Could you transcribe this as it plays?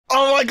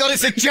Oh my god,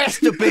 it's a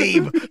Jester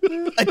beam!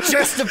 A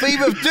Jester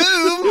beam of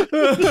doom!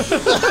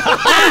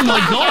 Oh my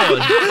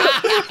god!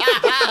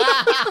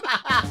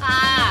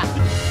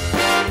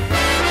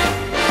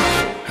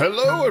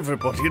 Hello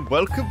everybody and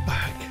welcome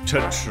back to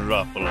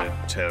Trouble in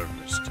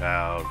Terrorist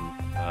Town.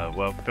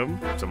 Welcome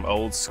to some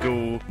old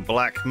school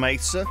Black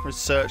Mesa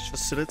research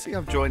facility.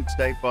 I'm joined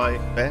today by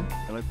Ben.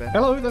 Hello Ben.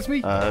 Hello, that's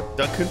me.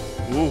 Duncan.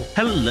 Ooh.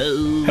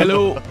 Hello.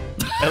 Hello.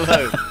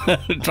 Hello.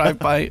 Drive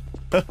by.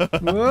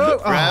 Whoa.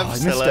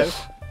 Ravs, hello.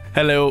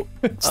 Hello.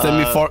 Still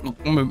my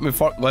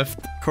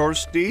forklift.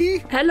 Kirsty.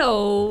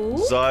 Hello.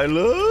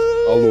 Zyla.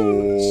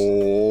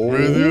 Hello.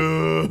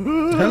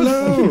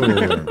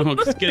 Hello. Oh,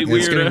 it's getting It's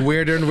weirder. getting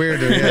weirder and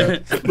weirder, yeah.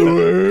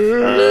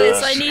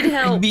 Lewis, I need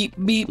help. Beep,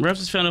 beep. Ravs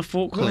has found a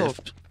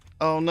forklift.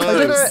 Oh no. I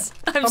did it.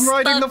 I'm I'm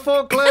riding the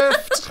stuck.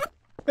 forklift.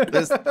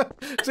 There's,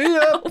 See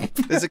ya.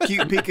 there's a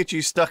cute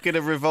Pikachu stuck in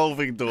a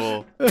revolving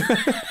door.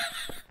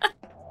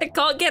 I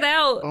can't get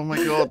out. Oh my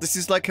god, this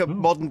is like a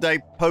modern day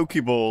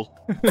Pokeball.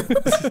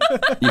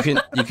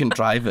 You can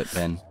drive it,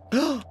 Ben.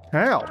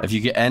 How? If you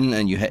get in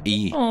and you hit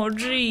E. Oh,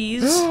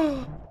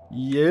 jeez.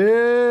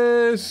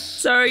 Yes.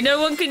 Sorry,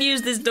 no one can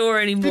use this door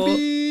anymore.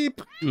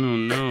 Beep. Oh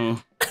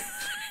no.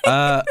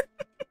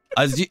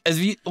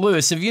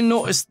 Lewis, have you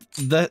noticed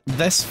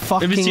this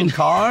fucking seen-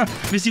 car?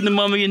 Have you seen the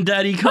mummy and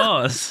daddy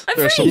cars? I'm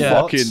There's some free.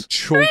 Yeah. fucking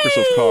chonkers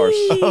of cars.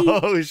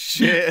 Oh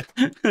shit.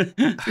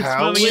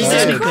 How mummy and Jesus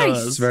daddy Christ.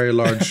 cars. It's very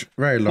large.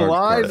 Very large.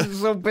 Why car. is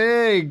it so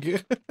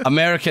big?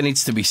 America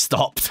needs to be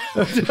stopped.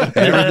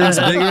 Everything's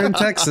bigger in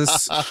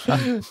Texas.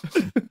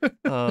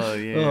 Oh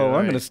yeah. Oh, I'm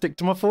right. going to stick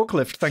to my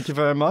forklift. Thank you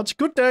very much.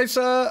 Good day,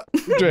 sir.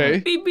 Jay,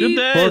 Beep, Good beep.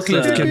 day,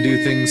 Forklift sir. can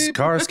do things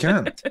cars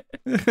can't.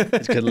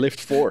 it can lift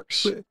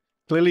forks.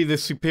 Clearly the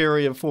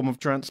superior form of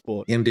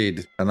transport.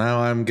 Indeed. And now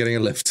I'm getting a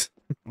lift.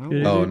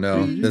 Oh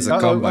no, there's a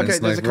combine okay,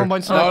 sniper. there's a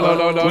combine sniper.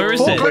 No. Where is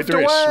it? Forklift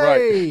There is,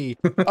 away!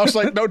 right. I was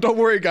like, no, don't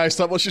worry, guys.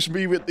 That was just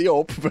me with the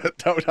up, but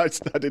no,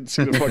 I didn't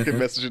see the fucking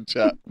message in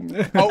chat.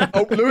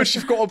 Oh, Lewis,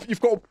 you've got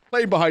a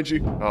plane behind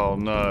you. Oh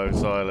no,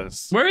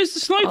 Silas. Where is the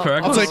sniper? I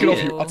I'll can't take see it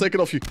off you. I'll take it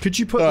off you. Could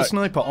you put the Right.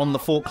 sniper on the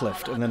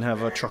forklift and then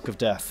have a truck of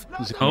death?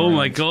 Oh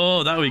my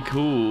god, that would be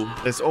cool.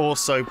 There's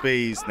also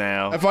bees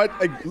now. If Lewis,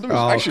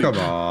 Oh, actually, come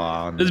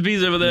on. There's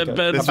bees over there,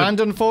 Ben.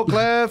 Abandoned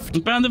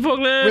forklift! Ban the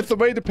forklift. with the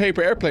way the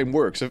paper airplane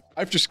works,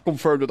 I've just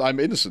confirmed that I'm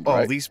innocent, Oh,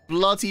 right? these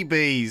bloody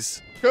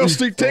bees.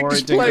 Kirsty, take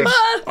this Don't worry, plane.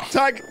 Dingus.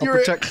 Tag, I'll you're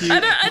it. protect you. I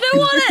don't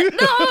want it.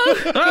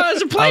 No. Ah,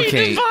 there's a plane.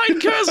 Okay. Fine,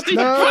 Kirsty.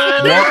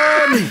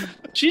 No!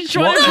 She's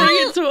trying to bring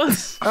it to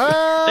us.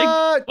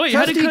 Wait,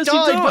 how did Kirsty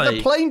died, but die?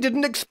 the plane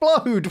didn't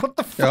explode. What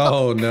the fuck?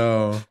 Oh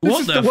no. This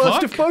What is the the worst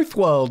fuck? of both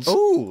worlds.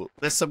 Ooh,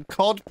 there's some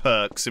COD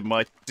perks in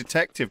my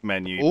detective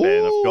menu,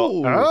 Ben. I've got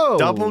Oh.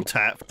 double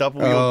tap,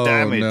 double Oh, your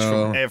damage no.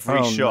 from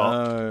every shot.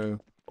 No.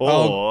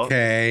 Or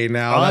Okay,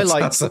 now I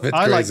that's a bit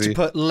like crazy. to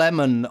put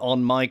lemon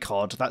on my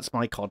cod. That's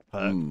my cod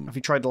perk. Have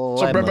you tried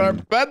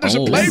lemon? Ben, there's a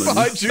Oh, plane lemon.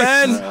 behind you.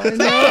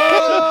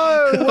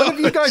 No! One of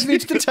you guys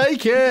needs to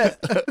take it.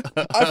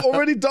 I've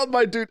already done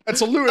my dude. It's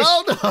a Lewis.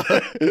 Oh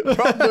no!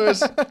 From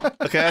Lewis.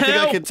 Okay, I think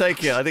I can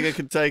take it. I think I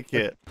can take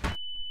it.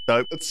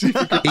 Nope. Let's see if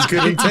we can. He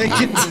couldn't take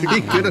it.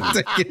 He couldn't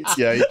take it.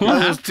 Yeah, you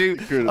I was too,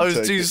 couldn't I was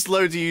take too it.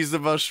 slow to use the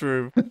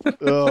mushroom.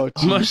 Oh,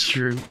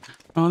 Mushroom.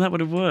 Oh, that would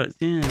have worked.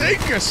 Yeah.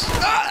 Dingus!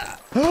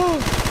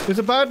 There's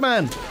a bad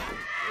man.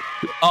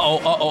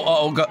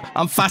 God.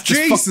 I'm fast as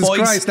Jesus fuck, boys.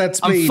 Christ, that's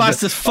I'm speed.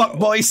 fast as fuck,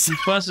 boys.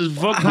 Fast as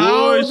fuck,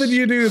 How boys. did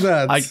you do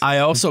that? I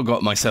also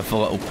got myself a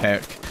little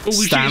perk. Oh, shit,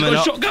 he's got Stamina.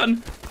 a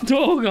shotgun.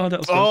 Oh, God, that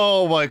was good.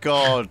 Oh my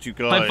god, you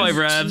guys. High five,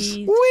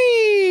 Ravs. Jeez.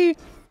 Whee!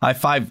 High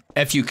five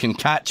if you can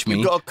catch me.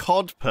 You've got a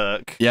COD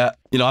perk. Yeah,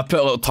 you know, I put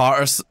a little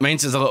tartar.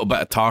 Mine's is a little bit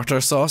of tartar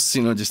sauce.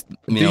 You know, just do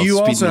you speed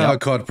also me have a up.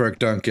 cod perk,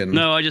 Duncan?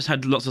 No, I just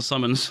had lots of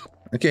summons.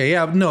 Okay,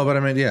 yeah, no, but I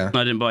mean, yeah.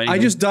 I didn't buy anything.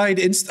 I just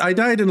died. I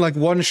died in like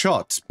one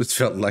shot. It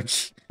felt like.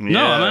 No,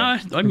 I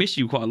mean, I missed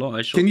you quite a lot.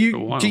 I shot Can for a you?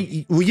 while.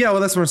 Well, yeah,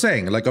 well, that's what I'm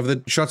saying. Like of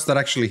the shots that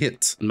actually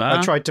hit. Nah.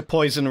 I tried to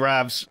poison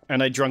Ravs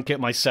and I drunk it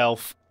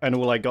myself, and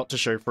all I got to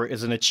show for it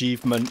is an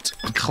achievement.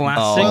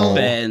 Classic Oh.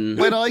 Ben.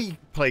 When I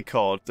play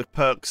COD, the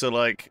perks are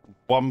like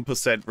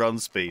 1% run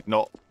speed,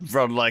 not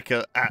run like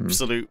a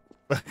absolute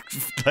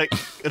like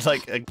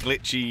a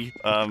glitchy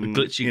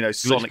glitchy you know, glitch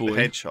Sonic the boy.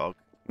 Hedgehog.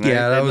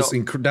 Yeah, They're that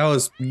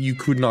was you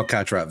could not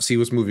catch Ravs. He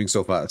was moving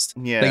so fast.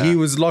 Yeah. Like he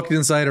was locked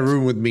inside a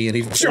room with me, and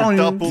he Or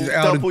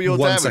double your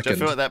one damage. second. I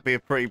feel like that'd be a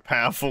pretty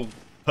powerful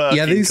perk.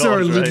 Yeah, in these are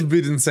a COD, little right?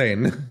 bit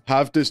insane.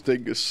 Have this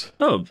dingus.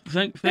 Oh,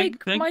 thank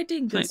my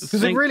dingus.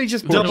 Does it really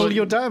just double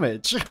your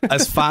damage?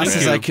 As fast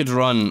as I could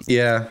run,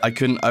 Yeah. I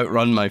couldn't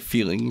outrun my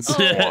feelings.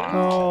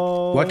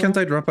 Oh. Why can't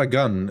I drop a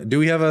gun? Do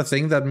we have a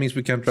thing that means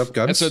we can't drop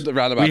guns? It's a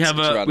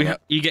roundabout. We have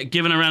you get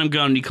given a random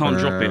gun, you can't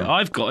drop it. Oh.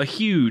 I've got a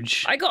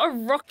huge. I got a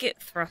rocket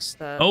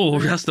thruster. Oh,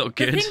 that's not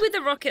The good. thing with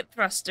the rocket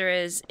thruster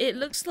is it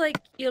looks like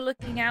you're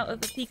looking out of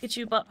a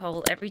Pikachu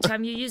butthole every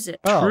time you use it.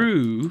 Oh.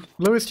 True.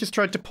 Lewis just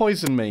tried to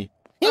poison me,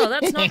 Oh,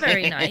 that's not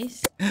very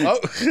nice. Oh,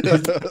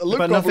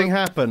 but nothing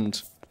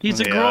happened. He's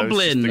a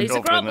goblin. He's a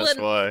goblin. That's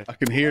why. I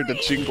can hear the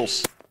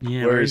jingles.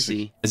 Yeah, Where is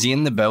he? Is he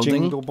in the building?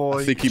 Jingle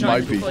boy. I think he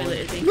might be. Toilet,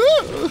 is he?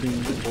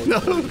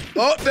 No,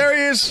 Oh, there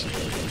he is.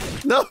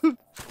 no,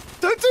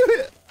 don't do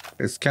it.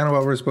 It's kind of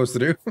what we're supposed to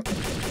do.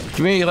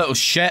 Come here, you little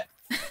shit.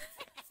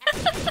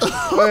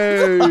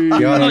 Hey.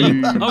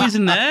 Oh, he's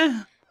in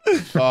there?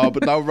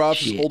 But now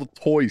Rav's has all the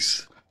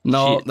toys.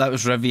 No, Shit. that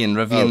was Rivian.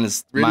 Rivian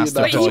is Rivian,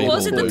 master Wait, that's toy. he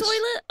was in the boys.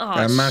 toilet?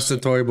 Oh, Master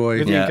Toy Boy.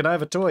 Vivian, Yeah. can I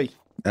have a toy?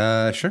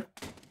 Sure.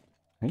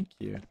 Thank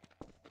you.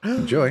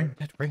 Enjoy.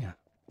 Dead ringer.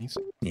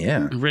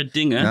 Yeah. Red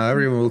dinger. Now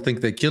everyone will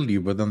think they killed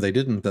you, but then they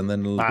didn't, and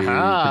then it'll be pretty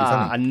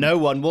Aha, funny. and no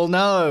one will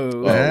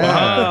know.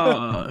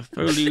 Ah, if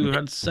only you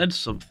had said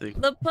something.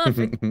 the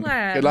perfect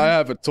plan. Can I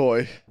have a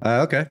toy?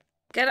 Okay.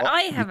 Can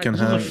I You have a can toy?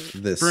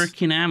 have this.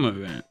 Freaking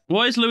ammo.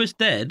 Why is Lewis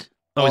dead?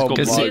 Oh, he's my got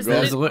Because God. he was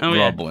a little Oh,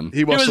 yeah. goblin.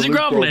 He was was the a loot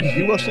goblin.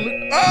 He was the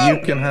loot. Ah!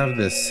 You can have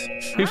this.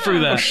 Who threw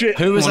Oh, that? shit.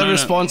 Who was Oh, no, no.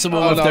 irresponsible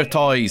Oh, with no. their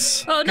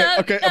toys? Oh, no.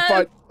 Okay, no.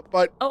 I'm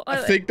fine. Oh, I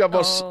think that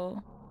was.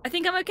 Oh. I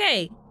think I'm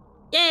okay.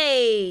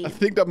 Yay! I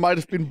think that might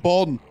have been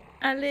Bon.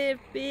 I live,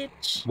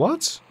 bitch.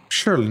 What?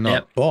 Surely not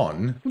Yep.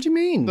 Bon. What do you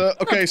mean?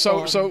 Okay,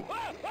 so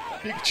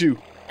Pikachu.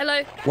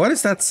 Hello. What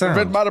is that Red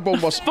sound?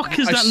 Matterbone was. Fuck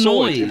is I that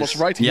saw noise? It was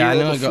right here Yeah, I on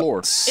know the I got. floor.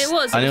 It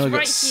was I know I got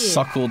right here.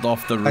 suckled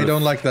off the roof. I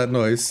don't like that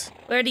noise.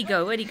 Where'd he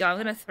go? Where'd he go? I'm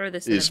gonna throw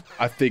this in Is him.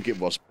 I think it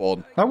was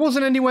Bon. I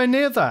wasn't anywhere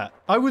near that.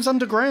 I was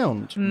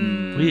underground.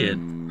 Weird.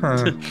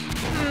 Huh.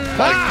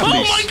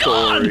 Likely my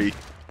God! story.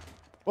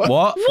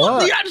 What?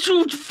 What the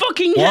actual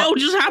fucking hell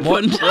just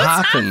happened? What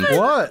happened?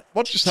 What?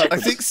 What just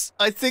happened?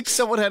 I think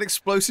someone had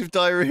explosive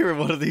diarrhea in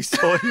one of these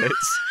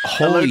toilets. A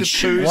Holy load of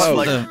shit. poos Wow.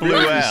 like blew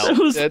out. It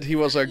was- Said he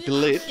was a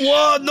glitch.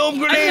 What? No I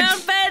grenades!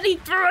 found Ben. He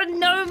threw a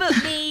gnome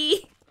at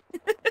me.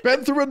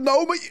 Ben through a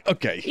gnome.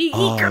 Okay. He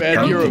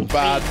Ben, you're a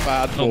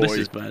bad boy. Oh, this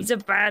is bad. He's a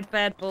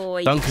bad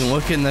boy. Duncan,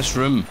 look in this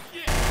room.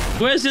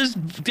 Where's this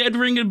dead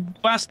ringer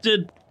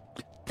bastard?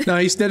 No,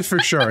 he's dead for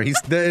sure.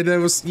 He's dead.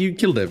 You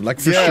killed him,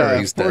 like for Yeah, sure.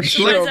 He's for dead.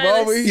 sure,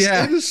 Silas. Bobby.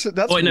 Yeah. That's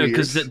Oh, no, weird.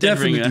 because dead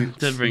ringer.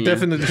 Dead ringer.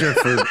 Definitely sure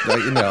for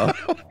you know.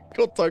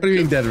 What do you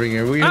mean dead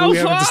ringer? We Oh,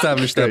 haven't fuck!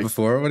 established that Okay.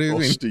 before. What do you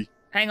mean? Rusty.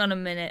 Hang on a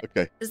minute.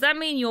 Okay. Does that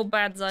mean you're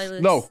bad,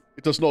 Xylus? No,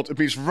 it does not. It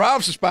means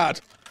Ravs is bad.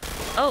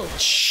 Oh.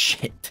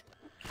 Shit.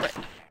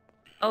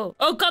 Oh.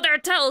 Oh God, there are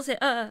towels here.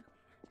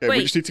 Okay, Wait.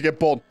 we just need to get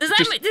Bon. Does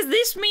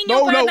this mean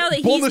No, you're bad no, now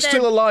that Bon he's is dead?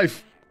 still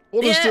alive.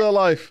 Bon is Yeah. still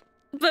alive.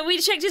 But we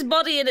checked his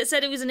body and it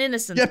said he was an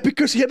innocent. Yeah,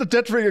 because he had a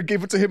dead ringer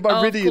given to him by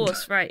Oh, of Ridian.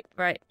 course. Right.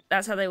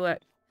 That's how they work.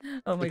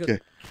 Oh my Okay.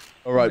 God.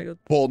 All right, my God.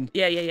 Bon.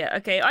 Yeah.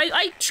 Okay.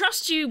 I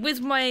trust you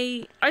with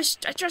my. I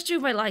trust you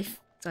with my life,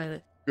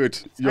 Xylus. Good.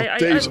 Your I-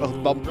 days I- are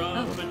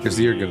numbered. Because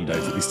you're gonna die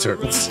to these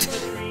turtles.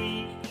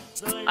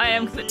 I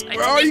am the type.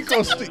 Where are you,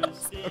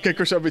 Ghosty? Okay,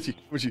 Chris, I'm with you.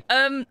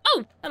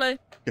 Oh, hello.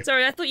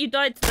 Sorry, I thought you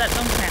died to that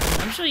dom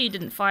cannon. I'm sure you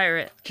didn't fire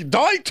it.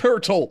 Die,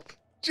 turtle!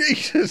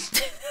 Jesus!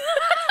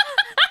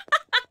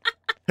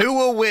 Who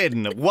will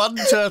win? One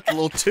turtle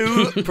or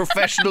two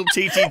professional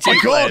TTT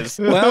players?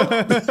 Well,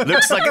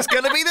 Looks like it's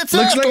gonna be the turtle.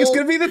 looks like it's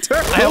gonna be the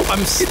turtle. Help,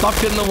 I'm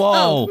stuck in the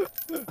wall.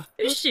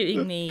 Who's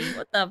shooting me?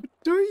 What the?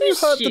 Do you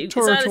Who's hurt the shooting?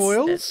 Xylus-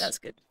 tortoils? That's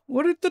good.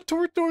 What did the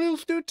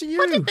tortoils do to you?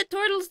 What did the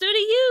turtles do to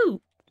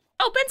you?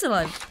 Oh, Ben's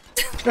alive.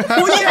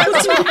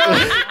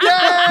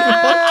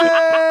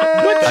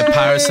 I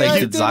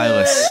parasited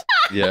Xylus.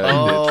 Yeah,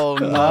 Oh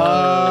no.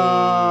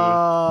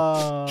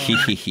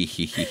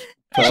 Hehehehe.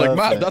 I was like,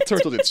 man, that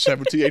turtle did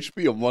 70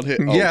 HP on one hit.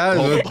 Oh, Yeah,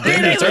 oh.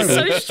 They were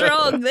so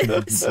strong. They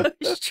were so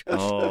strong.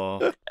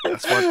 Oh,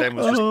 that's why Ben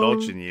was just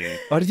dodging you.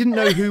 I didn't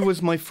know who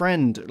was my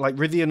friend. Like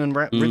Rivian and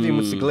Rivian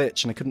was the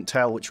glitch, and I couldn't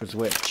tell which was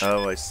which.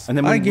 Oh, I see. And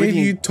then I when gave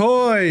Rivian, you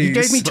toys. you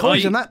gave me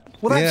toys, and that's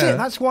Yeah. it.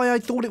 That's why I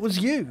thought it was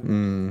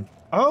you.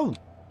 Oh,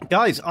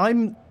 guys,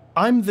 I'm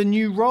the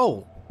new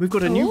role. We've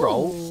got a new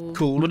role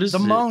called What is the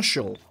it?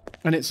 Marshal,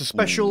 and it's a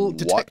special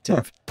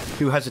detective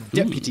who has a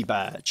deputy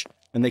badge,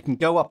 and they can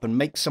go up and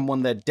make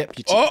someone their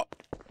deputy. Oh,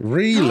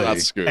 Really?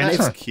 that's good. And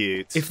That's if,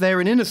 cute. if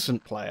they're an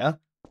innocent player,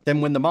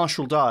 then when the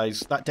Marshal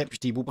dies, that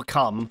deputy will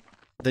become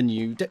the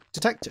new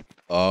detective.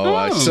 Oh,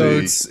 I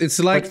see. So it's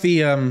like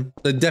the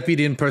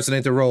deputy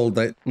impersonator role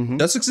that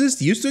does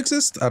exist, used to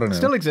exist. I don't know.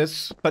 Still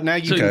exists, but now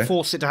you Okay. can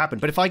force it to happen.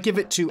 But if I give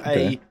it to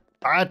a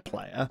bad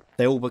player,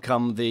 they all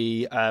become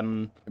the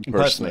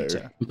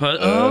impersonator.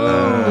 But,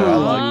 I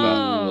like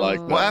that. I like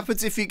that. What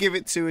happens if you give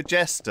it to a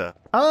jester?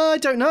 I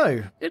don't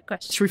know. Good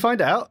question. Should we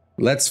find out?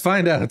 Let's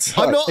find out.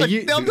 I'm not. Are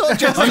you- I'm not a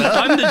jester.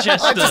 I'm the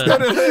jester.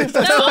 That's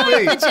not I'm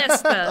me. the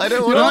jester. I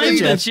don't You're want to the be.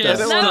 jester. I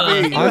don't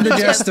want to be. I'm the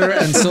jester,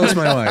 and so's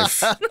my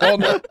wife.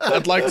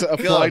 I'd like to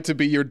apply to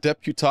be your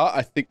deputat.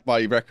 I think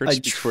my record I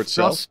speaks for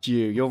itself. trust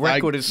you. Your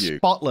record is you.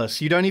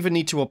 spotless. You don't even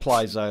need to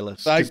apply,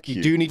 Xylus. Thank You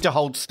you. do need to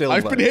hold still.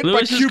 I've though. been hit by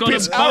Lewis has got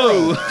Cupid's a arrow.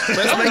 bow.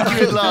 Let's make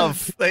you in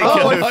love. There you Oh,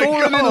 go. I've my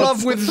fallen in God.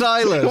 love with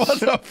Xylus. What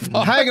the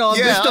fuck? Hang on,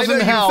 Yeah, this I know doesn't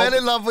you help. fell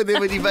in love with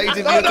him and you made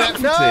him your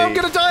deputy. No, I'm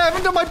gonna die. I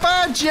haven't done my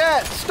badge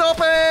yet. Stop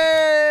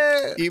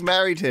it! You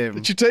married him.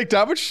 Did you take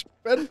damage,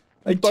 Ben?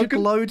 I took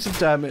Duncan? loads of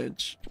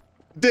damage.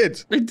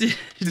 Did. He didn't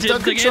Did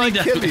Duncan take try any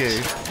and kill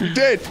damage. you? You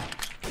did.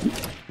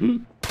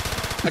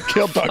 I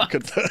killed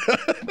Duncan. He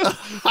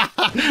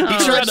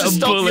tried to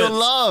stop your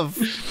love.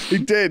 He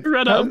did.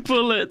 Ran out of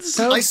bullets.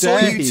 I saw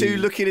you two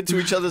looking into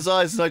each other's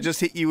eyes, and I just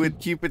hit you with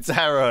Cupid's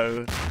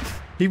arrow.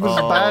 He was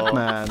a bad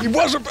man. He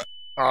was a bad.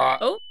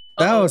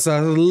 That was a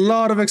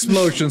lot of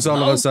explosions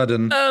all of a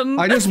sudden.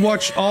 I just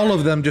watched all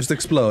of them just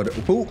explode.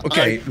 Ooh,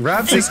 okay,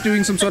 Ravs is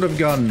doing some sort of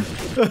gun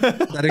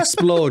that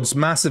explodes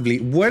massively.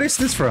 Where is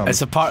this from?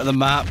 It's a part of the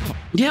map.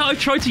 Yeah, I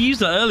tried to use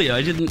that earlier.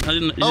 It didn't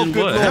work. Lord.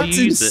 How do That's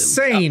you use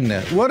insane.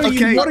 What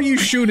are you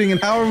shooting and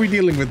how are we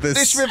dealing with this?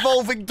 This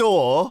revolving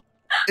door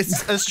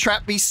has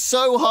trapped me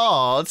so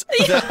hard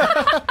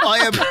that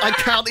I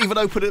can't even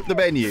open up the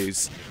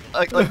menus.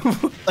 I can't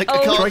open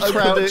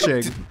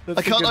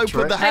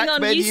the hack Hang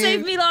on, menu. you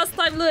saved me last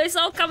time, Lewis.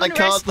 I'll come and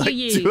can't, rescue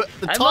you.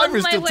 The I'm timer's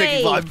on my still ticking,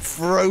 way. but I'm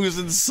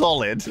frozen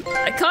solid.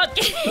 I can't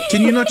get.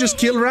 Can you not just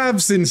kill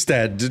Ravs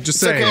instead? Just It's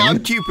saying. okay,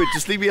 I'm Cupid.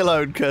 Just leave me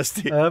alone,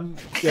 Kirsty. Yeah,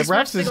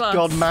 Ravs has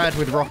gone mad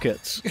with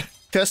rockets.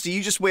 Kirsty,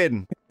 you just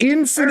win.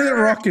 Infinite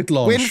rocket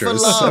launchers. Win for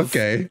love.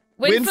 Okay.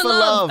 Win for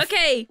love.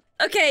 Okay,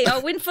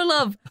 I'll win for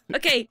love.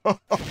 Okay.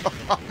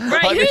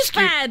 Right, who's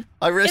bad?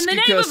 I rescued In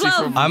the name Kirsty of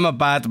love. from... I'm a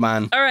bad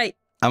man. All right.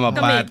 I'm a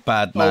bad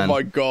man. Oh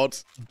my god.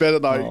 Better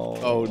than I.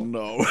 Oh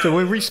no. So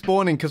we're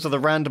respawning because of the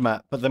random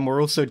map, but then we're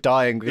also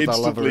dying because our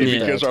lover is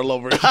Instantly because dead. our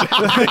lover is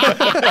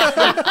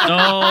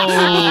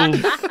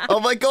Oh. Oh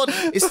my god,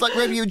 it's like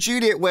Romeo and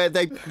Juliet where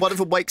one of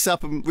them wakes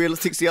up and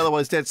thinks the other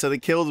one's dead, so they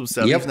kill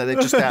themselves, even though they're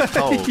just out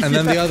cold. And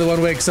then the other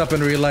one wakes up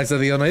and realizes that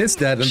the other is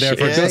dead and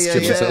therefore does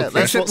kill himself.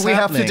 That's what's we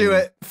have to do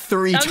happening. it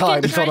 3 Duncan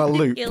times on tried a to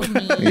loop. kill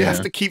me. You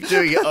have to keep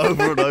doing it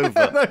over and over.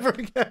 Over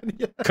again.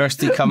 Yeah.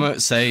 Kirsty, come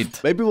outside.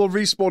 Maybe we'll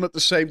respawn at the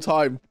same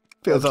time.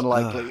 Feels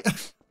unlikely.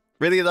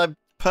 Really, I'm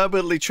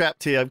permanently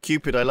trapped here. I'm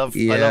Cupid. I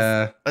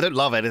don't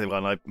love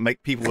anyone. I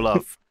make people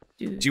love.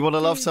 Do you want to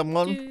love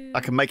someone?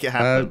 I can make it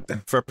happen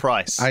for a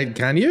price.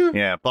 Can you?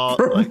 Yeah, but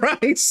For a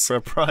price? for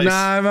a price.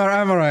 Nah, I'm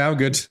alright. I'm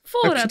good.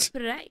 For a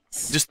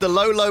price. Just the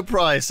low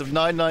price of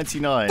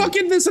 $9.99.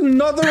 Fucking, there's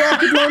another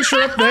rocket launcher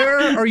up there?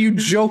 Are you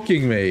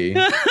joking me?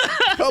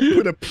 I'll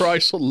put a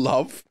price on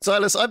love.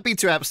 Silas, I've been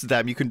to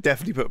Amsterdam. You can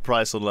definitely put a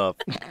price on love.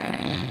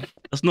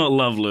 That's not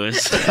love,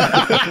 Lewis.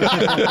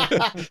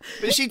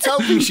 But she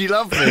told me she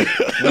loved me.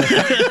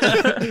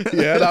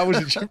 Yeah, that was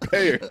what you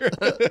pay her.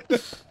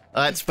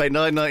 I had to pay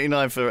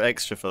 $9.99 for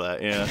extra for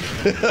that, yeah.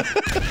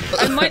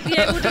 I might be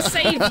able to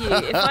save you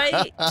if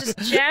I just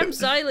jam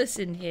Silas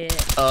in here.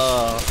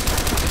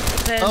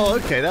 Then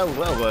okay, that'll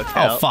work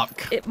out. Oh,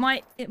 fuck. it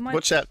might.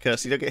 Watch out,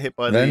 Kirsty. Don't get hit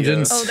by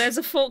Vengeance. the... Oh, there's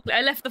a fork.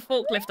 I left the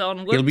forklift on.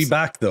 Whoops. He'll be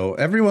back, though.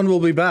 Everyone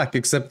will be back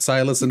except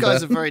Silas You and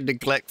guys Beth. are very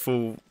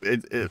neglectful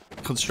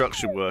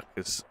construction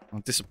workers. I'm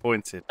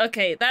disappointed.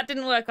 Okay, that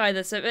didn't work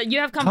either. So you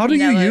have company How do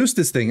you now, though. use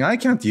this thing? I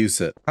can't use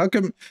it. How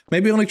come?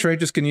 Maybe only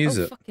traitors can use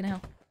Oh, it. fucking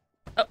hell.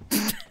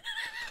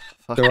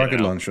 The rocket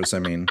launchers, I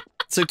mean.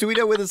 So do we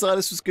know whether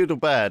Silas was good or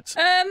bad?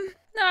 No,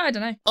 I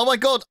don't know. Oh my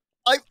god,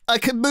 I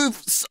can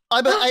move.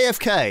 I'm at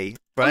AFK, Oh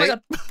my right?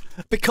 God.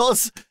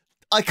 Because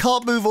I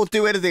can't move or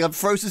do anything. I'm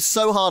frozen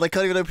so hard I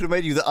can't even open a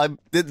menu that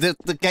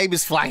the game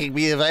is flagging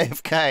me as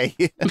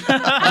AFK.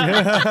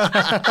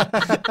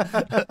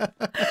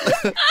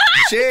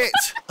 Shit!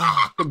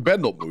 Can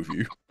Ben not move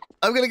you?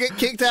 I'm gonna get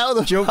kicked out of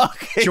the Do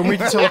you want me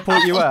to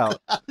teleport you out?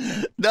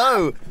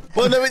 No.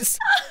 Well, no,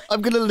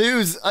 I'm gonna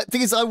lose. The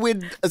thing is, I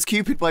win as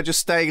Cupid by just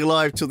staying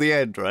alive till the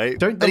end, right?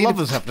 Don't the I need to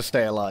lovers have to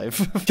stay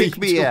alive? kick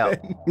me out?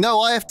 No,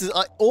 I have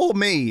to. Or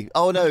me.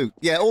 Oh no,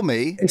 yeah, or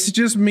me. It's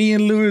just me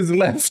and Lewis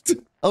left.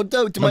 Oh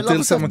no, do my Until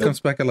lovers someone have comes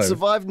back alive.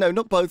 survive? No,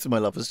 not both of my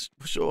lovers.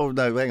 Sure.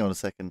 No, hang on a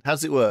second. How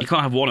does it work? You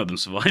can't have one of them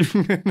survive.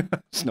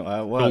 It's not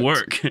how it works. It'll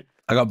work.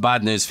 I got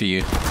bad news for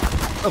you.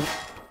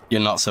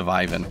 You're not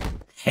surviving.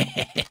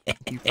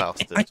 You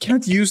bastard. I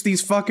can't use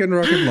these fucking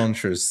rocket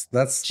launchers.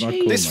 That's not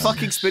cool, This man.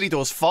 fucking spinny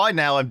door's fine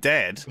now. I'm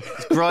dead.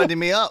 It's grinding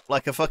me up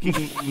like a fucking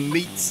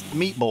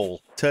meatball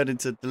turned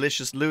into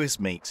delicious Lewis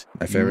meat.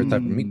 My favorite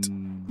type of meat.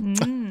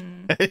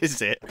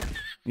 Is it?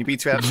 You've been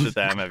to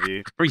Amsterdam, have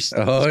you?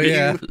 Oh,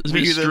 yeah. It's a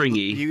bit stringy.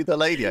 You the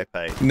lady I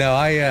paid. No,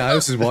 I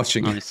was just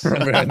watching Nice.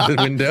 from behind the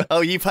window.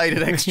 Oh, you paid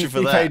an extra for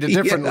You that. paid a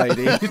different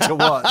lady to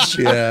watch.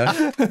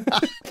 Yeah,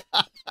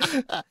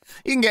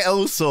 You can get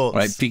all sorts.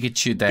 Right,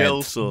 Pikachu Get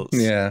all dead. sorts.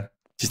 yeah.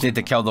 Just need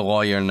to kill the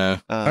lawyer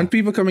now. Aren't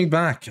people coming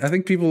back? I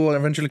think people are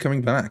eventually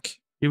coming back.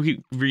 You'll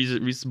keep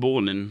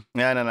respawning.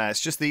 No.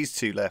 It's just these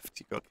two left.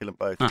 You've got to kill them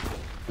both. Ah,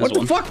 What the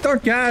one. fuck,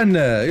 Darkan?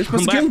 You're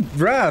supposed to Come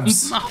kill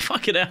Ravs. Oh,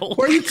 fucking hell.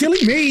 Why are you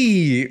killing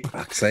me?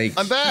 Fuck's sake.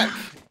 I'm back.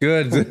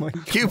 Good.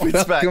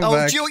 Cupid's back. Welcome Oh,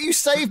 back. do you know what? You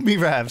saved me,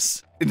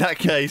 Ravs. In that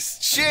case.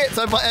 Shit,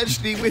 I might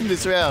actually win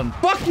this round.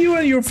 Fuck you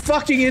and your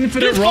fucking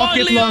infinite It's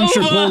rocket finally launcher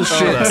over.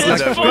 bullshit. Oh, no, It's like,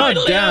 it's god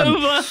finally damn.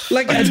 over.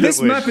 Like, don't this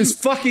win. map is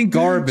fucking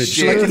garbage.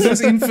 Shit. Like,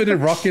 there's infinite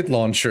rocket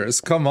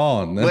launchers. Come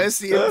on. Where's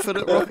the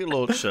infinite rocket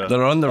launcher?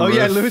 They're on the Oh roof.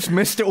 yeah, Lewis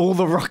missed all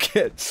the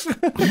rockets.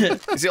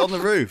 Is it on the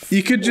roof?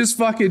 You could just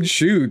fucking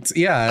shoot.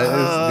 Yeah,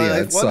 I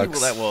it wondered sucks. what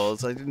that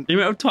was. I didn't. The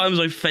amount of times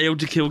I failed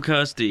to kill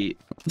Kirsty.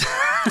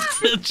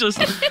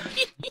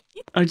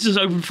 I just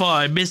opened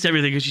fire. I missed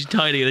everything because she's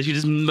tiny, and then she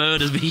just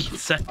murders me in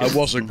seconds. I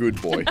was a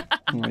good boy.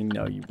 I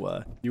know you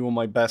were. You were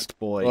my best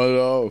boy. I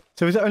know.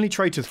 So is it only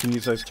traitors can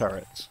use those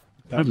turrets?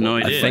 I have no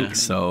idea. I think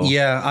so.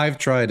 Yeah, I've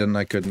tried and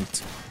I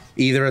couldn't.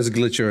 Either as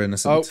glitch or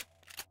innocent.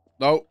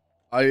 No.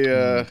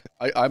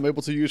 I'm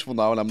able to use one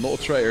now, and I'm not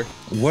a traitor.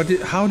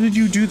 How did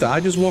you do that? I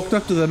just walked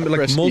up to them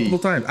like multiple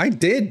times. I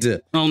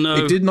did. Oh no!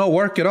 It did not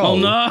work at all. Oh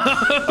no!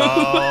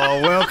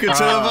 Oh, welcome to the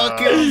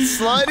fucking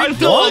sliding I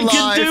thought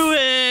I could do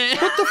it.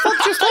 What the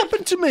fuck just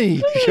happened to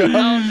me? Oh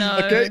no!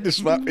 Okay,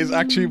 this map is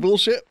actually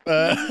bullshit.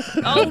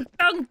 Oh,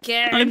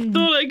 Duncan! I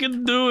thought I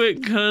could do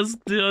it because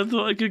I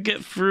thought I could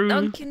get through.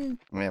 Duncan.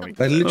 I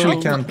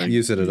literally can't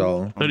use it at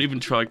all. Don't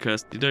even try,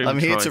 Kirsty. I'm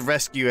here to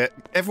rescue it.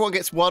 Everyone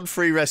gets one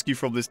free rescue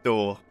from this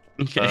door.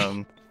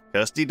 Okay.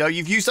 Kirsty, no,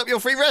 you've used up your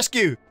free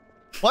rescue.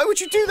 Why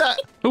would you do that?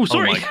 Oh,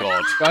 sorry. Oh my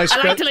god. Guys,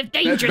 I like to live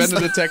dangerously.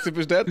 Ben the detective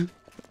is dead.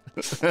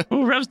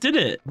 Oh, Ravs did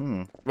it.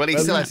 Well, he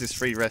still has his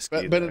free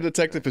rescue. Ben the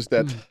detective is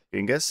dead.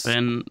 Genghis?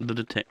 Ben the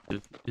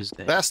detective is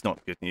dead. That's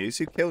not good news.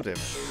 Who killed him?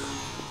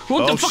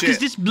 What the fuck is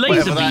this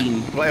laser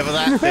beam? Whatever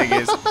that thing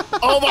is.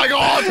 Oh my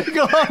god!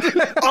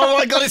 Oh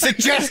my god, it's a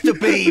Jester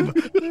beam!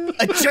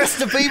 A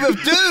Jester beam of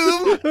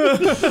doom!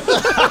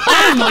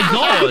 Oh my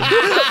god!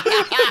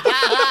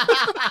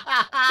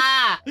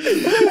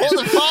 What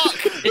the fuck?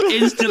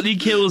 It instantly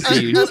kills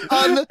you.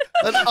 An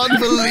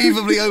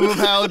unbelievably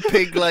overpowered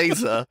pink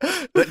laser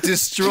that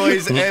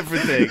destroys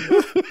everything.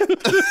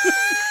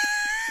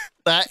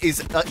 That is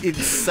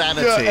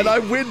insanity. Yeah, and I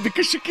win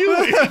because she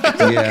killed me.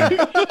 Yeah.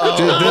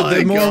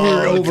 The more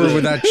we're over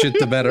with that shit,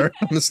 the better,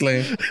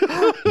 honestly.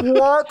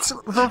 What?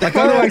 Like,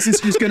 otherwise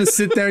he's just gonna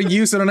sit there and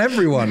use it on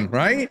everyone,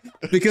 right?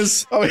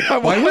 Because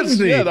why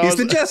wouldn't he? He's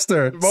the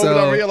Jester. The moment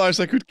I realized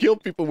I could kill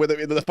people with him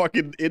in the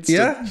fucking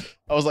instant,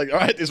 I was like, all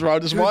right, this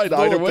round is mine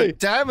either way. The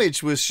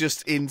damage was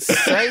just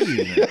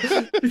insane.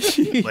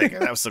 Like,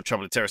 that was some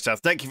Trouble in Terrorist Town.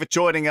 Thank you for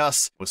joining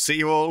us. We'll see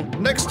you all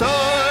next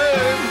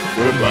time.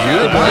 Goodbye.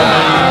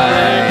 Goodbye.